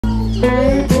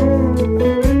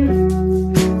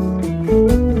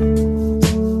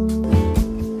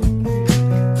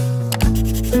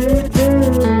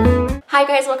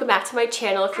welcome back to my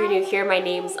channel. If you're new here, my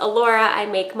name's Alora. I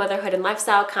make motherhood and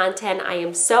lifestyle content. I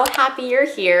am so happy you're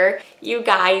here. You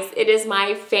guys, it is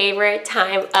my favorite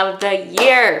time of the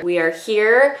year. We are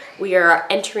here, we are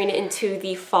entering into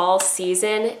the fall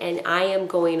season, and I am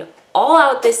going all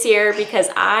out this year because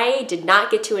I did not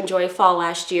get to enjoy fall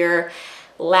last year.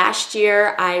 Last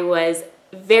year, I was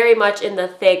very much in the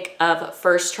thick of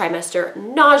first trimester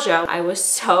nausea. I was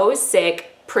so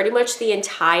sick pretty much the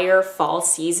entire fall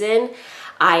season.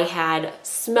 I had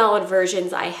smell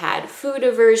aversions, I had food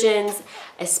aversions,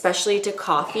 especially to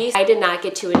coffee. I did not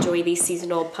get to enjoy the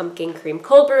seasonal pumpkin cream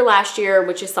cold brew last year,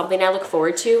 which is something I look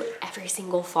forward to every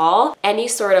single fall. Any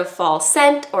sort of fall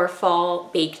scent or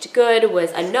fall baked good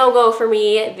was a no-go for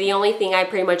me. The only thing I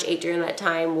pretty much ate during that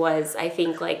time was, I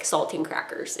think, like saltine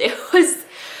crackers. It was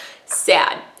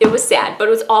sad. It was sad, but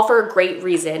it was all for a great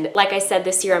reason. Like I said,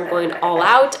 this year I'm going all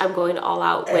out. I'm going all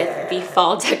out with the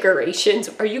fall decorations.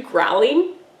 Are you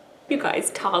growling? You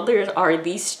guys, toddlers are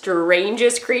the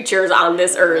strangest creatures on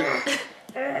this earth.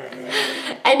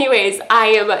 Anyways, I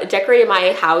am decorating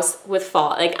my house with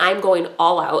fall. Like, I'm going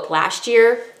all out. Last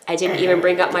year, I didn't even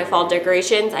bring up my fall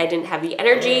decorations. I didn't have the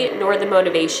energy nor the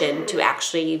motivation to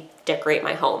actually decorate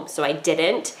my home, so I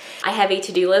didn't. I have a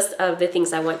to-do list of the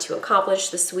things I want to accomplish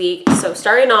this week. So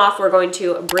starting off, we're going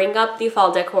to bring up the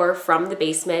fall decor from the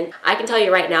basement. I can tell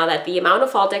you right now that the amount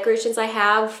of fall decorations I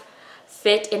have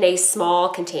fit in a small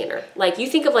container. Like, you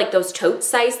think of like those tote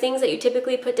size things that you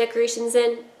typically put decorations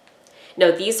in.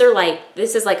 No, these are like,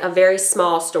 this is like a very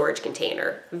small storage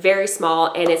container, very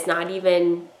small, and it's not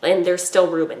even, and there's still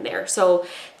room in there. So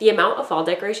the amount of fall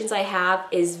decorations I have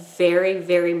is very,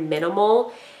 very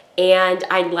minimal, and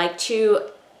I'd like to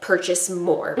purchase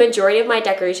more. The majority of my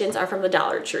decorations are from the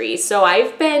Dollar Tree. So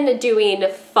I've been doing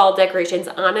fall decorations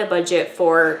on a budget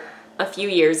for a few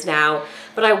years now,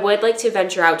 but I would like to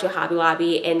venture out to Hobby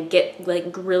Lobby and get like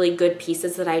really good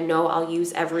pieces that I know I'll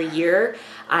use every year.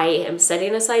 I am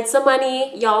setting aside some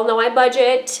money. Y'all know I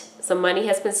budget. Some money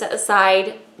has been set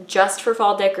aside just for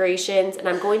fall decorations, and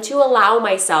I'm going to allow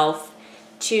myself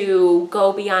to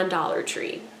go beyond Dollar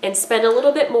Tree and spend a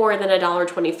little bit more than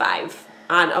 $1.25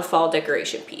 on a fall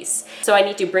decoration piece. So I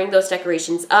need to bring those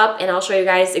decorations up, and I'll show you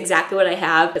guys exactly what I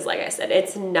have, because like I said,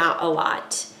 it's not a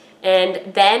lot.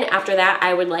 And then after that,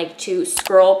 I would like to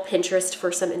scroll Pinterest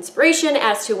for some inspiration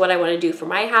as to what I want to do for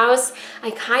my house. I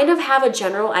kind of have a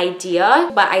general idea,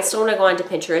 but I still want to go onto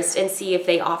Pinterest and see if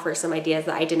they offer some ideas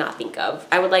that I did not think of.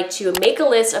 I would like to make a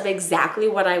list of exactly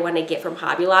what I want to get from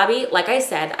Hobby Lobby. Like I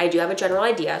said, I do have a general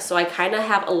idea, so I kind of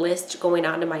have a list going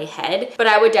on in my head, but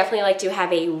I would definitely like to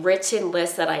have a written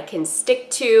list that I can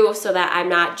stick to so that I'm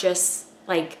not just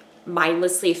like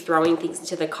mindlessly throwing things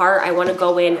into the cart. I want to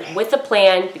go in with a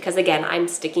plan because, again, I'm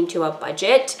sticking to a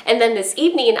budget. And then this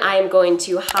evening, I am going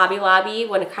to Hobby Lobby.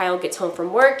 When Kyle gets home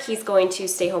from work, he's going to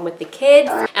stay home with the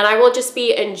kids, and I will just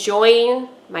be enjoying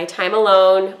my time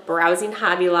alone, browsing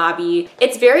Hobby Lobby.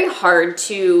 It's very hard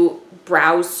to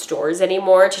browse stores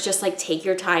anymore, to just like take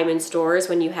your time in stores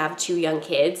when you have 2 young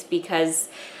kids, because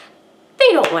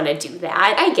they don't want to do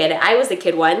that. I get it. I was a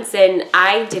kid once, and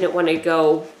I didn't want to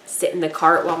go sit in the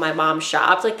cart while my mom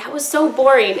shopped. Like, that was so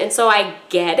boring, and so I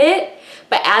get it.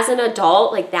 But as an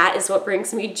adult, like, that is what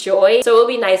brings me joy. So it'll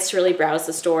be nice to really browse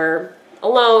the store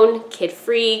alone,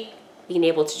 kid-free, being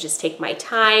able to just take my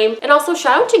time. And also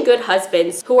shout out to good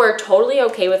husbands who are totally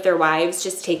okay with their wives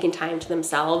just taking time to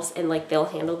themselves, and like they'll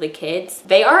handle the kids.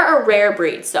 They are a rare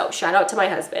breed, so shout out to my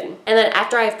husband. And then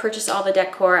after I've purchased all the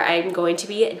decor, I'm going to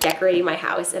be decorating my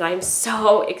house, and I'm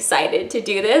so excited to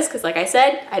do this because, like I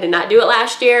said, I did not do it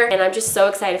last year, and I'm just so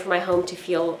excited for my home to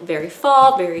feel very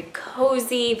fall, very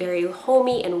cozy, very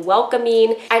homey and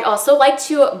welcoming. I'd also like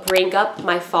to bring up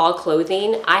my fall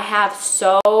clothing. I have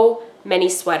so many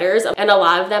sweaters, and a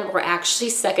lot of them were actually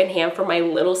secondhand from my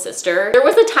little sister. There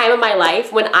was a time in my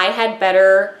life when I had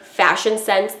better fashion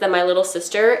sense than my little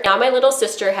sister. Now my little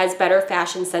sister has better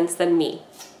fashion sense than me.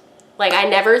 Like, I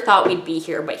never thought we'd be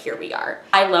here, but here we are.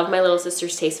 I love my little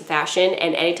sister's taste in fashion,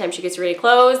 and anytime she gets really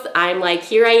clothes, I'm like,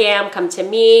 here I am, come to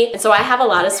me. And so I have a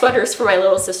lot of sweaters for my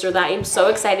little sister that I am so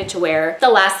excited to wear. The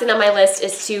last thing on my list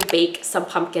is to bake some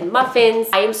pumpkin muffins.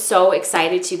 I am so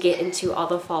excited to get into all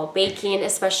the fall baking,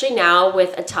 especially now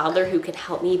with a toddler who can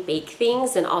help me bake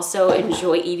things and also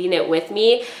enjoy eating it with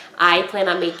me. I plan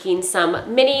on making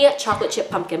some mini chocolate chip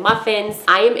pumpkin muffins.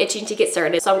 I am itching to get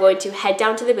started, so I'm going to head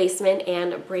down to the basement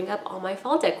and bring up all my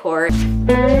fall decor.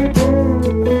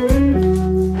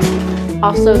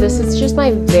 Also, this is just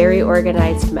my very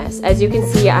organized mess. As you can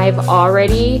see, I've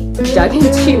already dug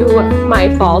into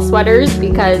my fall sweaters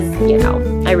because, you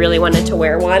know, I really wanted to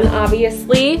wear one,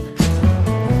 obviously.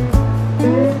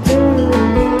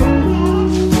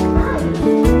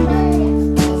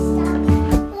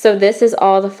 So this is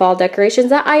all the fall decorations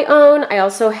that I own. I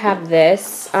also have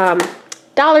this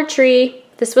Dollar Tree.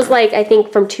 This was like, I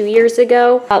think from 2 years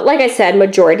ago. Like I said,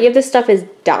 majority of this stuff is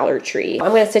Dollar Tree.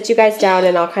 I'm gonna sit you guys down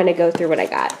and I'll kind of go through what I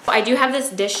got. I do have this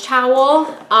dish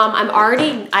towel. I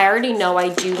already know I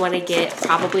do want to get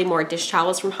probably more dish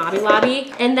towels from Hobby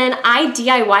Lobby. And then I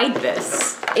DIY'd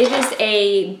this. It is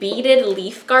a beaded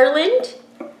leaf garland.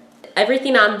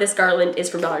 Everything on this garland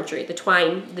is from Dollar Tree. The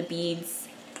twine, the beads,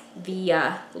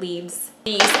 the leaves.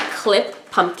 These clip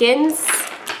pumpkins.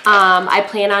 I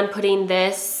plan on putting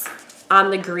this on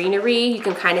the greenery. You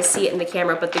can kind of see it in the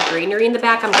camera, but the greenery in the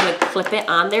back, I'm gonna clip it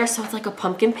on there so it's like a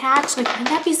pumpkin patch. Like, wouldn't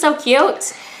that be so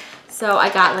cute? So I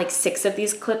got like 6 of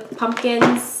these clip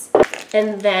pumpkins.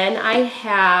 And then I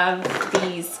have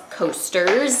these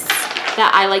coasters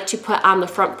that I like to put on the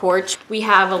front porch. We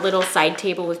have a little side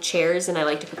table with chairs and I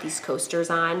like to put these coasters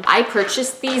on. I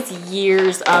purchased these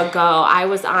years ago. I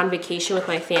was on vacation with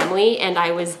my family and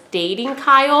I was dating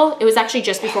Kyle. It was actually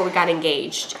just before we got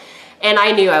engaged. And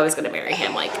I knew I was gonna marry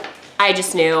him. Like, I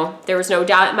just knew. There was no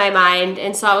doubt in my mind.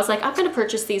 And so I was like, I'm gonna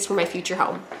purchase these for my future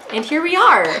home. And here we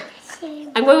are.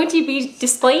 I'm going to be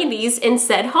displaying these in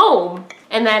said home.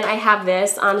 And then I have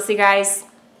this. Honestly, guys,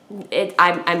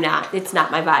 it's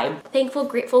not my vibe. Thankful,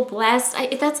 grateful, blessed.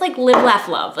 That's like live, laugh,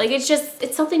 love. Like,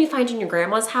 it's something you find in your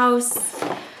grandma's house.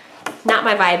 Not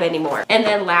my vibe anymore. And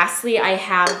then lastly, I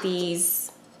have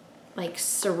these like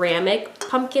ceramic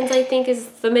pumpkins, I think is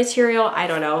the material. I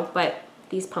don't know, but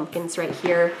these pumpkins right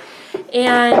here.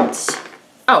 And,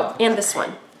 oh, and this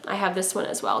one. I have this one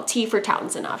as well. T for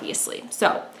Townsend, obviously.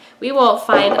 So we will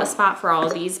find a spot for all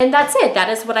of these. And that's it. That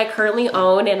is what I currently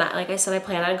own. And like I said, I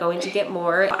plan on going to get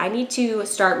more. I need to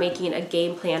start making a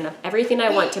game plan of everything I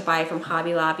want to buy from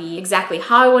Hobby Lobby, exactly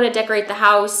how I want to decorate the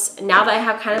house. Now that I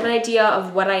have kind of an idea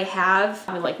of what I have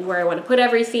and like where I want to put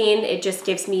everything, it just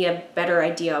gives me a better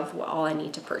idea of what all I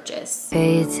need to purchase.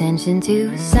 Pay attention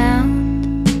to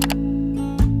sound,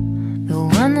 the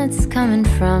one that's coming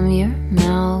from your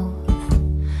mouth.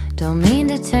 Don't mean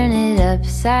to turn it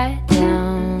upside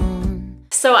down.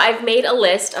 So I've made a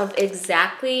list of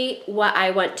exactly what I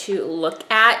want to look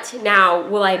at. Now,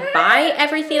 will I buy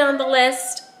everything on the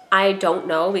list? I don't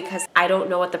know, because I don't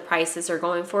know what the prices are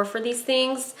going for these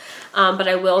things. But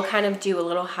I will kind of do a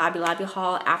little Hobby Lobby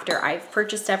haul after I've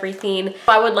purchased everything.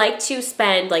 I would like to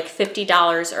spend like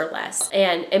 $50 or less.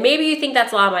 And maybe you think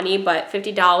that's a lot of money, but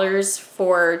 $50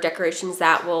 for decorations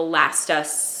that will last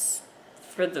us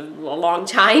for a long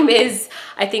time is,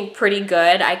 I think, pretty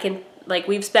good. Like,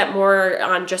 we've spent more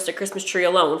on just a Christmas tree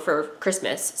alone for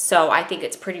Christmas, so I think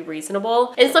it's pretty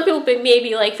reasonable. And some people may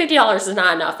be like, $50 is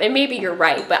not enough, and maybe you're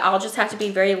right, but I'll just have to be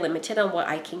very limited on what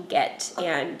I can get,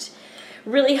 and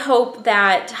really hope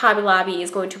that Hobby Lobby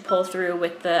is going to pull through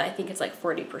with the, I think it's like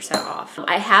 40% off.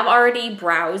 I have already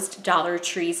browsed Dollar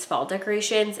Tree's fall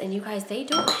decorations, and you guys, they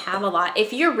don't have a lot.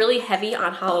 If you're really heavy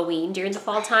on Halloween during the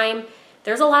fall time,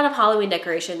 there's a lot of Halloween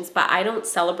decorations, but I don't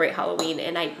celebrate Halloween,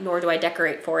 and nor do I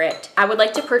decorate for it. I would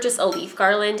like to purchase a leaf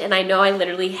garland, and I know I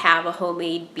literally have a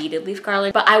homemade beaded leaf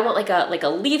garland, but I want like a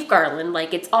leaf garland.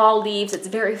 Like, it's all leaves, it's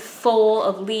very full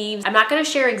of leaves. I'm not gonna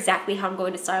share exactly how I'm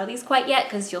going to style these quite yet,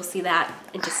 because you'll see that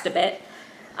in just a bit.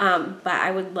 But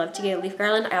I would love to get a leaf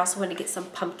garland. I also want to get some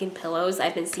pumpkin pillows.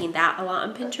 I've been seeing that a lot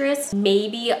on Pinterest.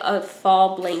 Maybe a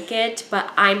fall blanket,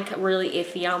 but I'm really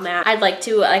iffy on that. I'd like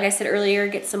to, like I said earlier,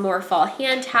 get some more fall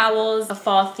hand towels, a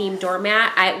fall themed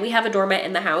doormat. We have a doormat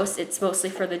in the house. It's mostly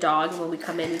for the dog, and when we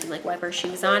come in, we can like wipe our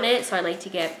shoes on it. So I'd like to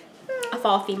get a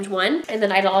fall themed one. And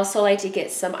then I'd also like to get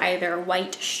some either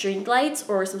white string lights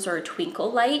or some sort of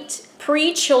twinkle light.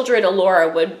 Pre-children,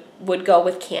 Alora would go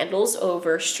with candles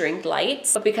over stringed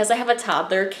lights, but because I have a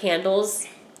toddler, candles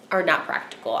are not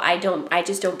practical. I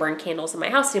just don't burn candles in my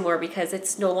house anymore, because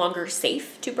it's no longer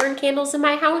safe to burn candles in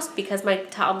my house, because my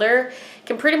toddler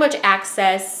can pretty much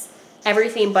access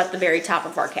everything but the very top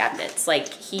of our cabinets. Like,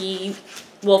 he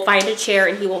will find a chair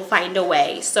and he will find a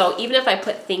way. So even if I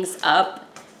put things up,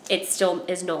 it still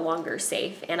is no longer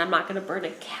safe, and I'm not gonna burn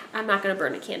a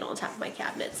candle on top of my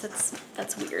cabinets.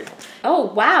 That's weird. Oh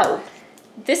wow,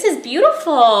 this is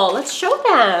beautiful. Let's show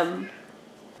them.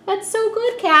 That's so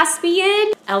good,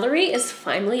 Caspian. Ellery is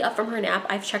finally up from her nap.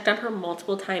 I've checked on her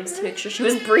multiple times to make sure she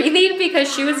was breathing,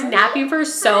 because she was napping for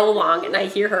so long, and I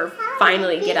hear her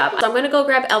finally get up. So I'm gonna go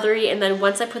grab Ellery, and then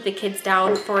once I put the kids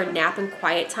down for a nap and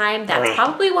quiet time, that's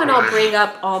probably when I'll bring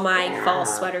up all my fall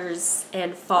sweaters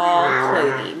and fall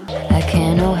clothing. I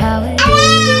can't know how it is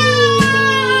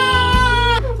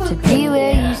to be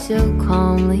where you so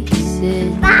calmly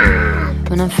sit.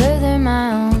 When I'm further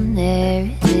my own, there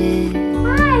it is.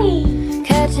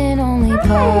 Catching only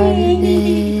part of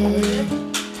it.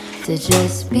 to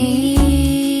just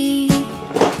be,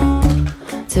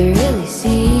 to really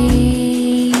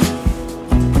see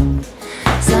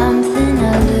something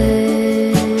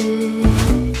other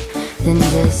than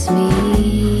just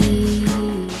me.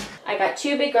 I got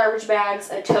 2 big garbage bags,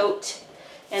 a tote,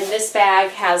 and this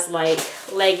bag has like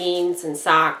leggings and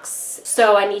socks.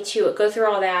 So I need to go through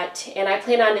all that, and I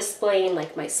plan on displaying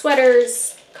like my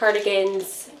sweaters,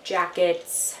 cardigans,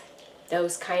 jackets,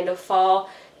 those kind of fall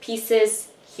pieces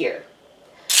here.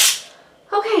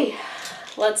 Okay,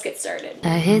 let's get started.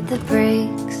 I hit the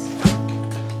brakes,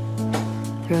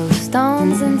 throw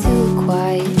stones into a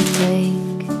quiet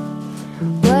lake.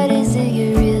 What is it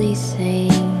you're really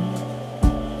saying?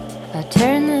 I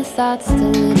turn the thoughts to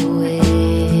little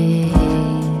waves,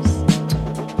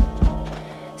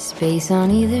 space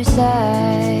on either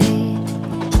side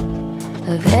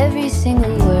of every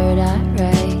single word I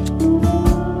write.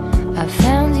 I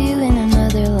found you in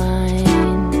another line.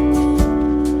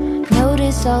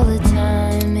 Notice all the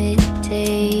time it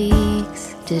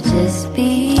takes to just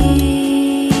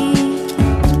be,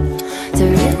 to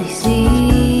really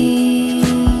see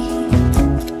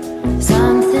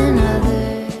something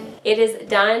other. It is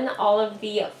done. All of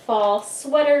the fall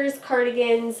sweaters,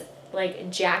 cardigans, like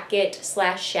jacket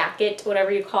slash shacket, whatever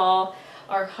you call,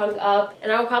 are hung up,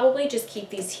 and I'll probably just keep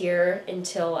these here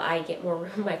until I get more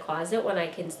room in my closet when I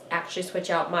can actually switch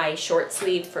out my short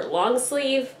sleeve for long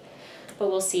sleeve, but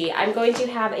we'll see. I'm going to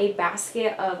have a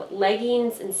basket of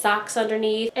leggings and socks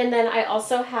underneath, and then I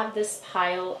also have this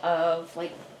pile of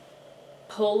like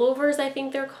pullovers, I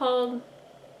think they're called.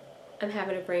 I'm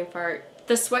having a brain fart.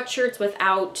 The sweatshirts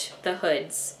without the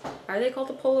hoods. Are they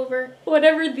called a pullover?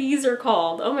 Whatever these are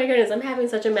called. Oh my goodness, I'm having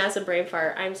such a massive brain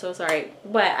fart. I'm so sorry.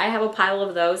 But I have a pile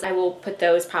of those. I will put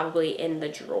those probably in the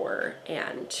drawer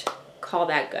and call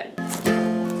that good.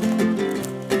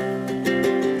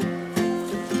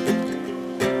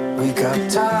 We got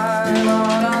time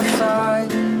on our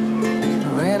side.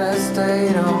 We're in a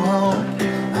state of home.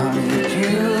 I need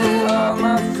you on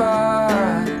my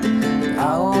fire.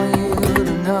 I want you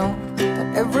to know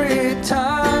that every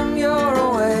time you're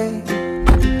away,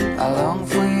 I long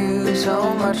for you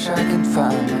so much I can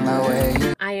find my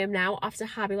way. I am now off to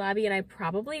Hobby Lobby, and I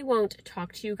probably won't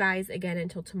talk to you guys again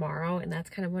until tomorrow, and that's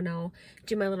kind of when I'll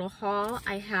do my little haul.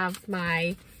 I have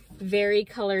my very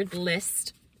colored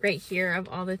list right here of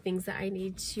all the things that I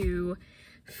need to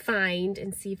find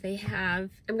and see if they have.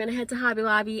 I'm gonna head to Hobby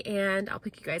Lobby and I'll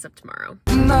pick you guys up tomorrow.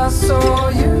 And I saw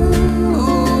you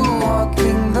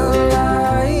walking the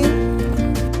line,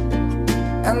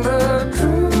 and the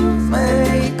truth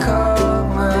may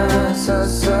come as a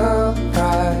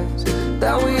surprise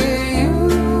that with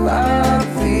you I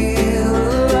feel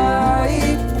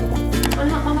alive.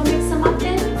 Mama, make some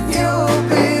muffins? You'll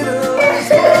be the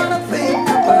last one I think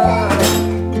about.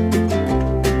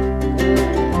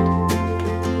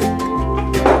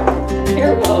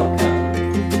 You're welcome.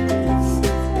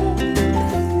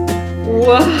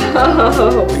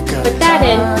 Whoa! Put that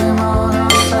in.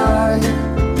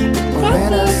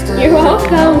 You're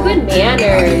welcome. Good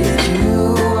manners.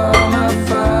 You are my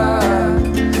fire.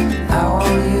 I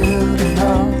want you to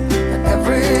know that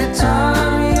every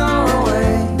time you're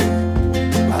away,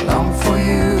 I long for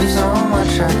you so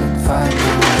much I can find.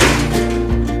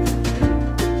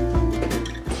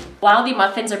 While the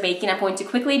muffins are baking, I'm going to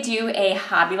quickly do a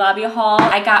Hobby Lobby haul.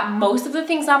 I got most of the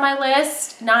things on my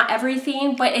list, not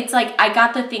everything, but it's like I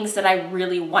got the things that I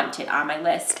really wanted on my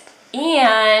list.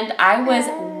 And I was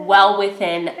well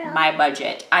within my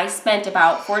budget. I spent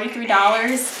about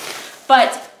 $43,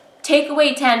 but take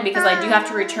away 10 because I do have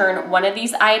to return one of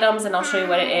these items, and I'll show you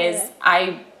what it is.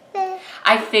 I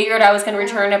figured I was gonna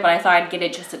return it, but I thought I'd get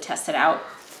it just to test it out.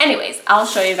 Anyways, I'll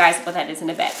show you guys what that is in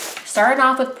a bit. Starting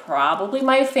off with probably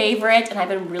my favorite, and I've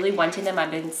been really wanting them. I've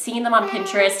been seeing them on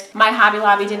Pinterest. My Hobby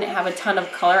Lobby didn't have a ton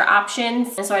of color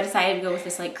options, and so I decided to go with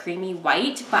this like creamy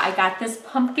white, but I got this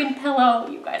pumpkin pillow.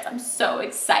 You guys, I'm so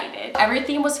excited.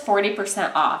 Everything was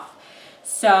 40% off.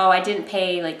 So I didn't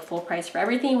pay like full price for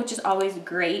everything, which is always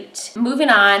great. Moving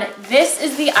on, this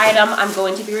is the item I'm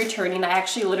going to be returning. I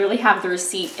actually literally have the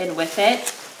receipt in with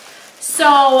it.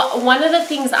 So one of the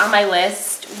things on my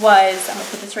list was, I'm gonna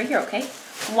put this right here, okay?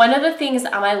 One of the things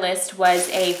on my list was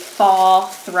a fall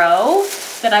throw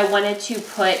that I wanted to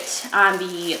put on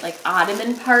the like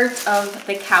ottoman part of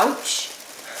the couch.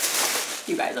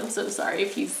 You guys, I'm so sorry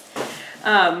if he's,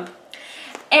 and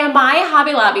my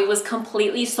Hobby Lobby was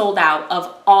completely sold out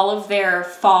of all of their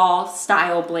fall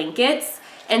style blankets.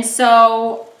 And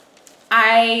so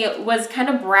I was kind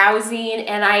of browsing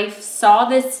and I saw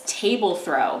this table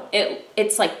throw.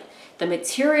 It's like the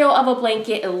material of a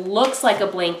blanket. It looks like a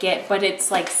blanket, but it's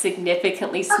like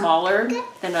significantly smaller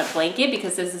than a blanket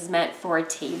because this is meant for a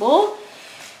table.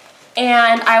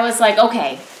 And I was like,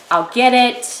 okay, I'll get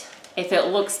it. If it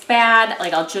looks bad,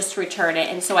 like I'll just return it.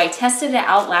 And so I tested it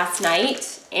out last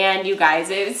night, and you guys,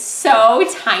 it's so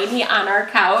tiny on our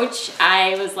couch.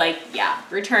 I was like, yeah,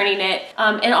 returning it.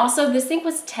 And also this thing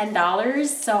was $10,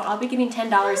 so I'll be getting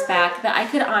 $10 back that I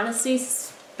could honestly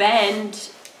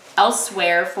spend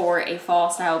elsewhere for a fall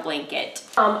style blanket.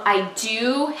 I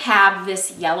do have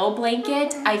this yellow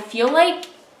blanket. I feel like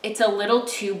it's a little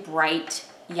too bright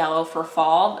yellow for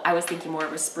fall. I was thinking more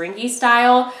of a springy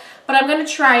style, but I'm gonna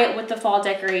try it with the fall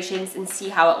decorations and see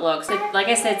how it looks. Like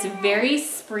I said, it's very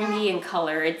springy in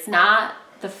color. It's not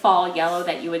the fall yellow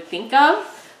that you would think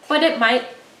of, but it might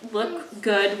look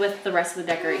good with the rest of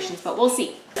the decorations, but we'll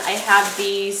see. I have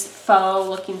these faux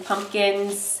looking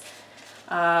pumpkins.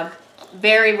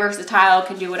 Very versatile,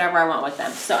 can do whatever I want with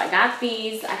them. So I got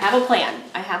these. I have a plan.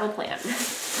 I have a plan.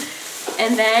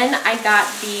 And then I got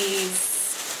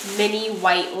these mini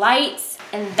white lights.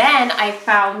 And then I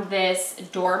found this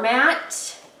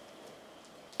doormat.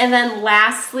 And then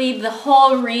lastly, the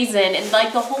whole reason and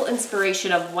like the whole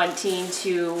inspiration of wanting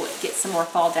to get some more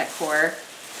fall decor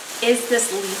is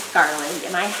this leaf garland.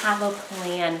 And I have a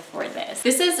plan for this.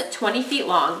 This is 20 feet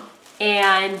long.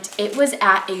 And it was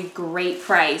at a great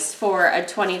price for a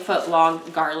 20-foot long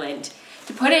garland.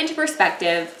 To put it into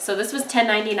perspective, so this was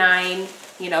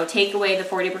 $10.99, you know, take away the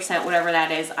 40%, whatever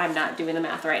that is. I'm not doing the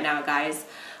math right now, guys.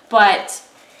 But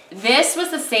this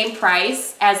was the same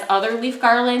price as other leaf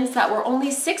garlands that were only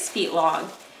 6 feet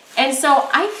long. And so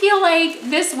I feel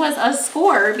like this was a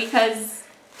score because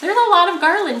there's a lot of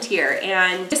garland here.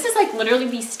 And this is like literally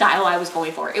the style I was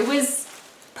going for. It was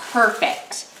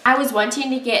perfect. I was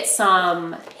wanting to get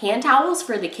some hand towels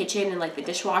for the kitchen and like the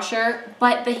dishwasher,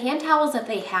 but the hand towels that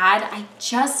they had, I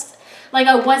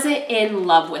wasn't in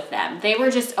love with them. They were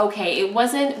just okay. It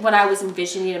wasn't what I was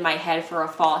envisioning in my head for a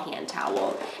fall hand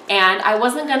towel. And I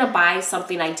wasn't gonna buy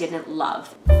something I didn't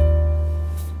love.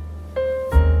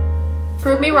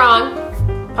 Prove me wrong.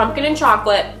 Pumpkin and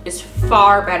chocolate is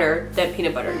far better than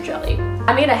peanut butter and jelly.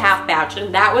 I made a half batch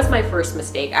and that was my first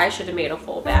mistake. I should have made a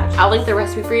full batch. I'll link the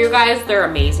recipe for you guys. They're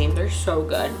amazing. They're so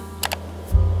good.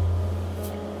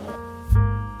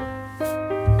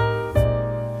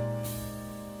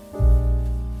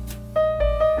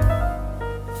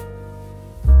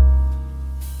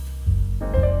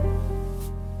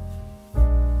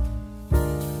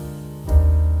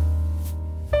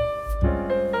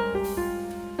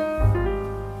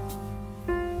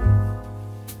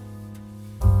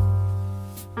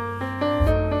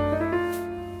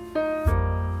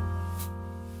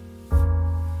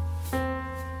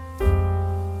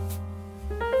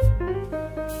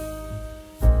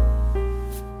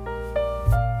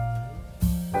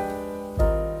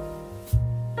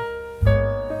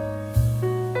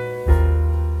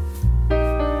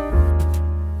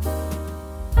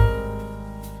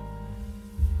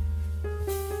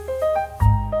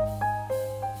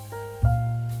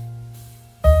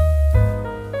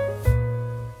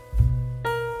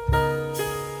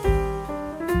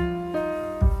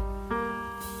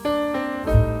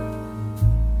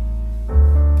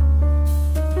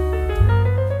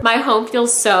 My home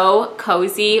feels so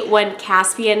cozy. When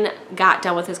Caspian got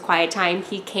done with his quiet time,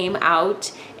 he came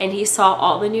out and he saw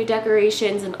all the new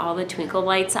decorations and all the twinkle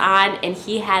lights on, and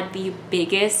he had the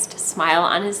biggest smile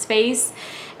on his face.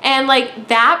 And like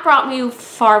that brought me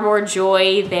far more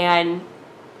joy than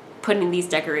putting these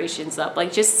decorations up.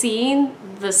 Like just seeing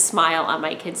the smile on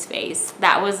my kid's face,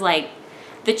 that was like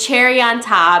the cherry on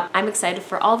top. I'm excited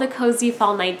for all the cozy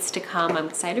fall nights to come. I'm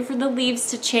excited for the leaves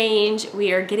to change.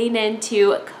 We are getting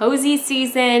into cozy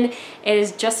season. It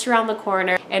is just around the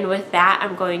corner. And with that,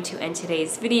 I'm going to end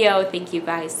today's video. Thank you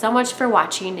guys so much for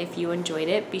watching. If you enjoyed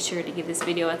it, be sure to give this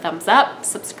video a thumbs up,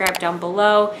 subscribe down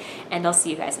below, and I'll see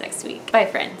you guys next week. Bye,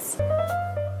 friends.